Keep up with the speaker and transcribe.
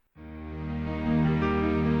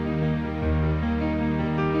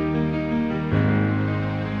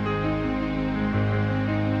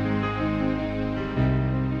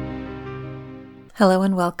Hello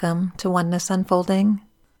and welcome to Oneness Unfolding.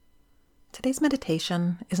 Today's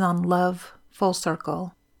meditation is on love full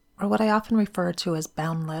circle, or what I often refer to as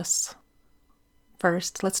boundless.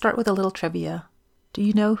 First, let's start with a little trivia. Do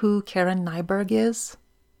you know who Karen Nyberg is?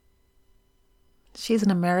 She's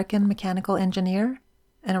an American mechanical engineer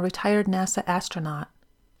and a retired NASA astronaut.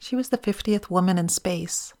 She was the 50th woman in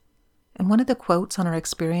space, and one of the quotes on her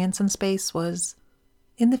experience in space was,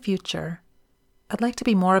 "In the future, I'd like to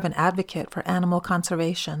be more of an advocate for animal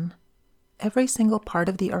conservation. Every single part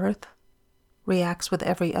of the earth reacts with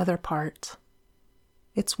every other part.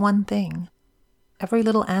 It's one thing. Every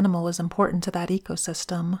little animal is important to that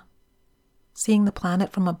ecosystem. Seeing the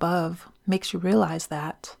planet from above makes you realize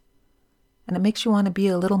that, and it makes you want to be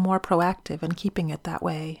a little more proactive in keeping it that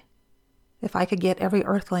way. If I could get every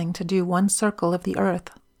earthling to do one circle of the earth,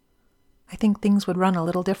 I think things would run a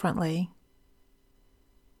little differently."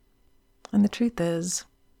 And the truth is,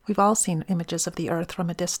 we've all seen images of the earth from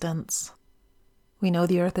a distance. We know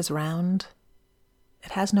the earth is round.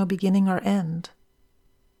 It has no beginning or end.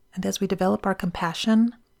 And as we develop our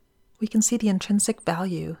compassion, we can see the intrinsic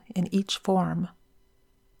value in each form.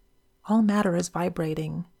 All matter is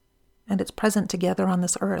vibrating, and it's present together on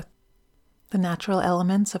this earth. The natural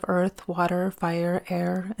elements of earth, water, fire,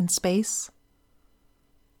 air, and space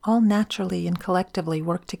all naturally and collectively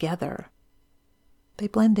work together. They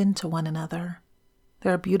blend into one another.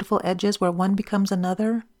 There are beautiful edges where one becomes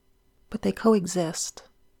another, but they coexist.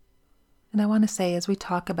 And I want to say, as we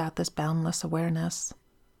talk about this boundless awareness,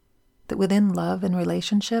 that within love and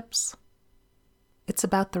relationships, it's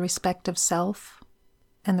about the respect of self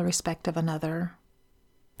and the respect of another.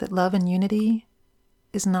 That love and unity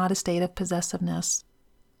is not a state of possessiveness,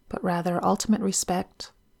 but rather ultimate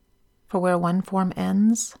respect for where one form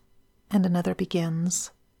ends and another begins.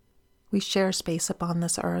 We share space upon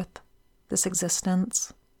this earth, this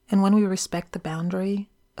existence, and when we respect the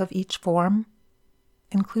boundary of each form,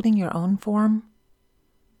 including your own form,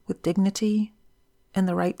 with dignity and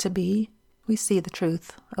the right to be, we see the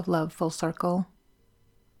truth of love full circle.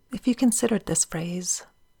 If you considered this phrase,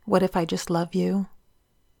 "What if I just love you?"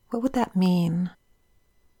 what would that mean?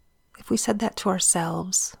 If we said that to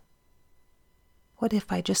ourselves, "What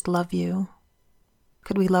if I just love you?"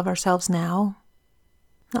 could we love ourselves now?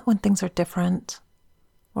 Not when things are different,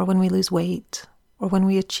 or when we lose weight, or when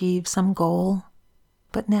we achieve some goal,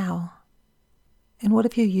 but now. And what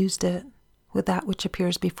if you used it with that which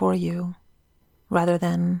appears before you, rather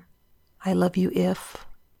than, "I love you if,"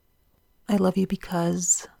 "I love you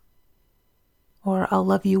because," or "I'll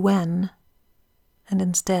love you when," and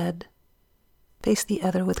instead, face the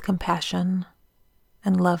other with compassion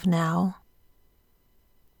and love now?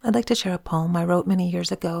 I'd like to share a poem I wrote many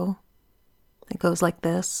years ago. It goes like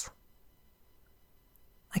this.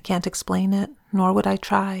 I can't explain it, nor would I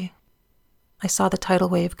try. I saw the tidal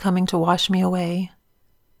wave coming to wash me away.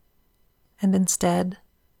 And instead,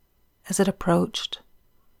 as it approached,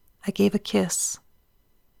 I gave a kiss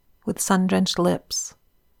with sun-drenched lips,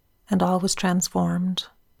 and all was transformed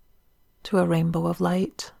to a rainbow of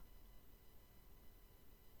light.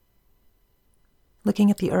 Looking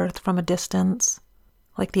at the earth from a distance,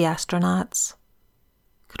 like the astronauts,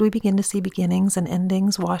 could we begin to see beginnings and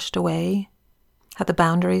endings washed away? How the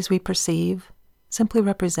boundaries we perceive simply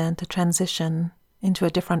represent a transition into a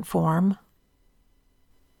different form?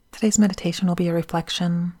 Today's meditation will be a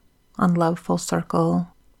reflection on love full circle,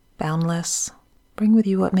 boundless. Bring with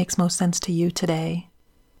you what makes most sense to you today.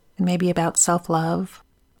 It may be about self-love,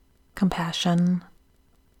 compassion,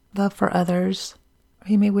 love for others, or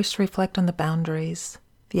you may wish to reflect on the boundaries,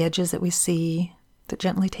 the edges that we see that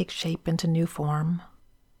gently take shape into new form.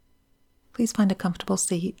 Please find a comfortable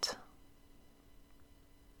seat.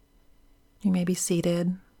 You may be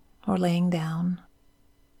seated or laying down.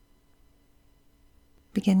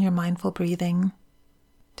 Begin your mindful breathing,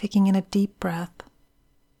 taking in a deep breath,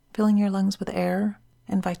 filling your lungs with air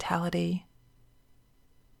and vitality,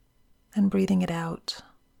 and breathing it out,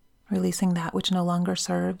 releasing that which no longer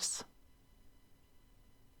serves.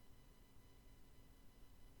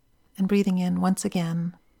 And breathing in once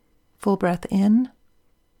again, full breath in,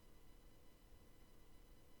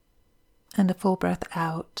 and a full breath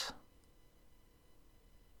out.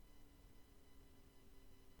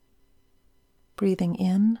 Breathing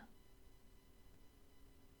in,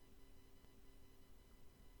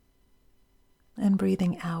 and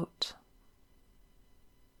breathing out.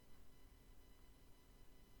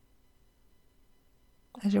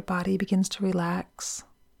 As your body begins to relax,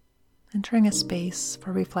 entering a space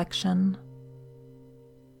for reflection,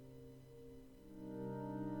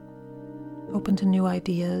 open to new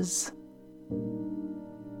ideas,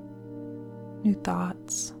 new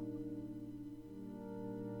thoughts.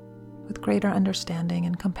 with greater understanding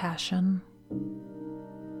and compassion.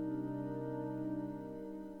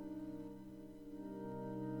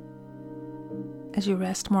 As you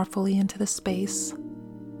rest more fully into the space,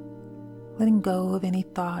 letting go of any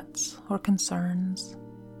thoughts or concerns,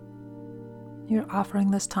 you're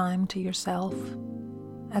offering this time to yourself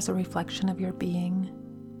as a reflection of your being,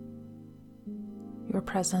 your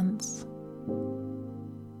presence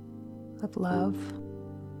of love.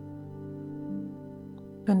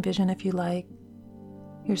 Envision, if you like,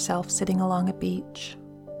 yourself sitting along a beach.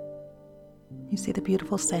 You see the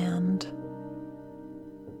beautiful sand,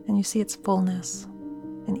 and you see its fullness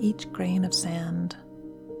in each grain of sand.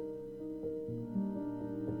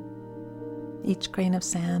 Each grain of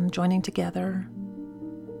sand joining together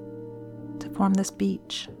to form this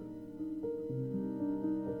beach.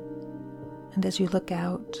 And as you look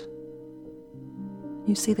out,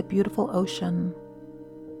 you see the beautiful ocean,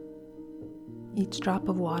 each drop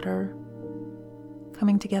of water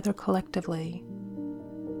coming together collectively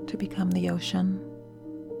to become the ocean.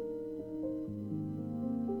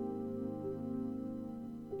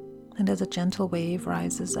 And as a gentle wave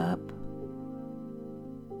rises up,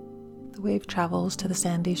 the wave travels to the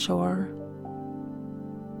sandy shore,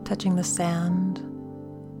 touching the sand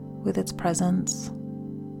with its presence.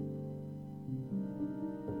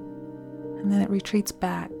 And then it retreats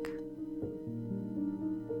back.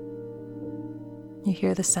 You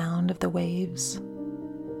hear the sound of the waves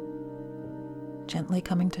gently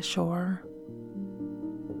coming to shore,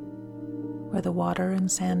 where the water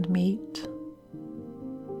and sand meet.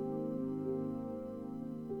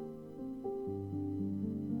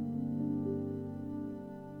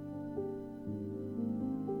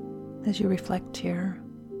 As you reflect here,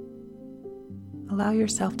 allow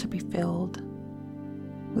yourself to be filled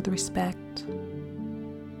with respect,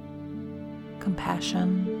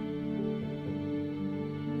 compassion,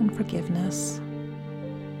 and forgiveness.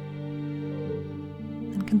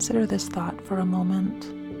 And consider this thought for a moment.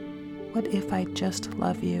 What if I just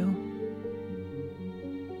love you?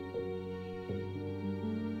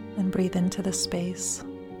 And breathe into the space,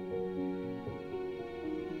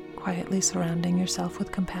 quietly surrounding yourself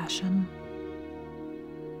with compassion.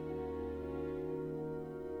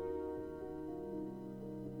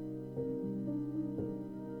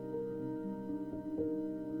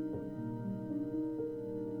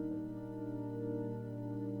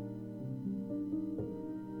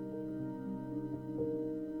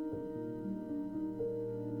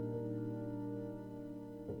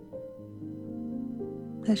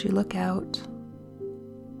 As you look out,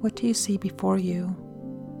 what do you see before you?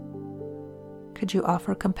 Could you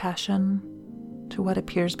offer compassion to what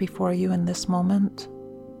appears before you in this moment?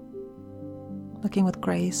 Looking with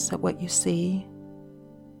grace at what you see,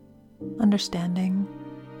 understanding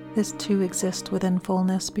this too exists within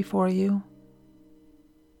fullness before you.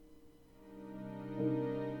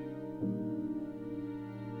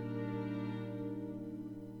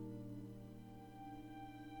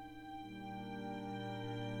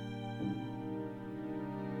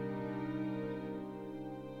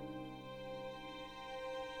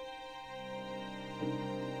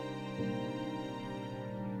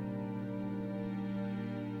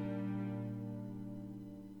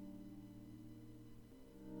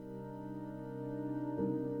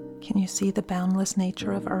 Can you see the boundless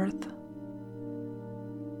nature of Earth,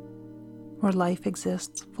 where life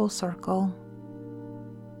exists full circle,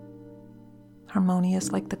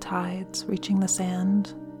 harmonious like the tides reaching the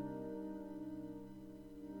sand,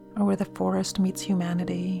 or where the forest meets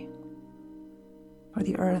humanity, or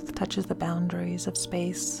the earth touches the boundaries of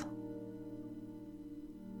space?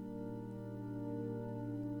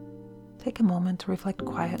 Take a moment to reflect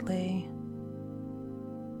quietly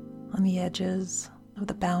on the edges of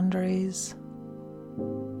the boundaries.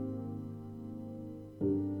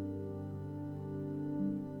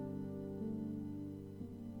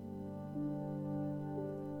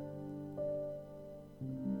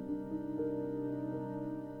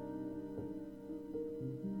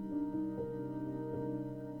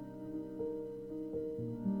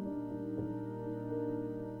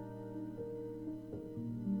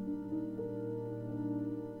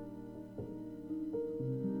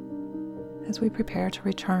 As we prepare to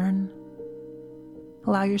return,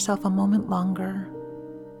 allow yourself a moment longer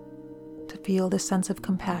to feel this sense of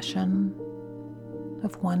compassion,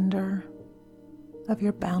 of wonder, of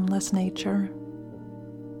your boundless nature.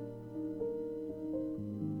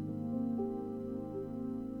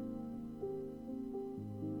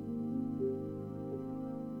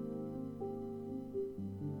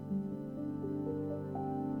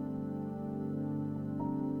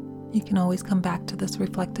 You can always come back to this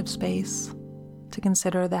reflective space to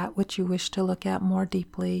consider that which you wish to look at more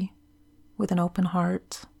deeply with an open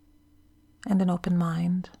heart and an open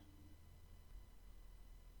mind.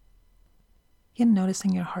 Begin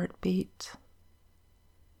noticing your heartbeat,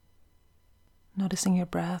 noticing your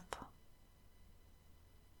breath,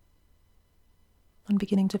 and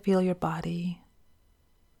beginning to feel your body,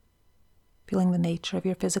 feeling the nature of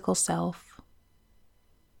your physical self,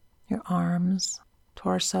 your arms,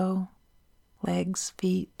 torso, legs,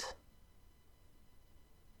 feet.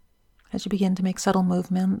 As you begin to make subtle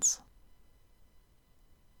movements,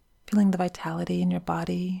 feeling the vitality in your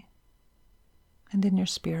body and in your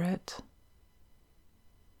spirit.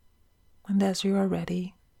 And as you are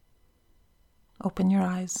ready, open your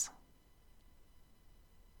eyes.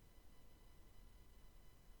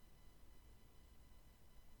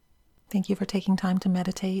 Thank you for taking time to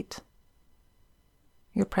meditate.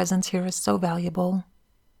 Your presence here is so valuable,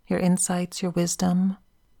 your insights, your wisdom.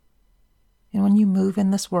 And when you move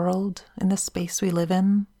in this world, in this space we live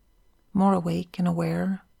in, more awake and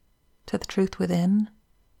aware to the truth within,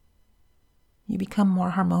 you become more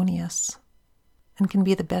harmonious and can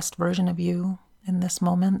be the best version of you in this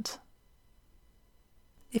moment.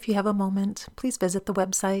 If you have a moment, please visit the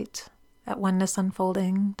website at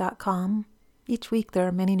oneness-unfolding.com. Each week there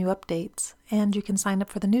are many new updates, and you can sign up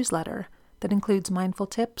for the newsletter that includes mindful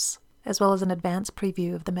tips as well as an advanced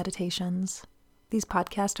preview of the meditations. These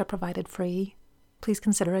podcasts are provided free. Please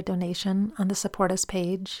consider a donation on the Support Us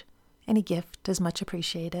page. Any gift is much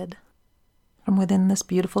appreciated. From within this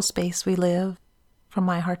beautiful space we live, from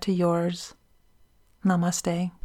my heart to yours, Namaste.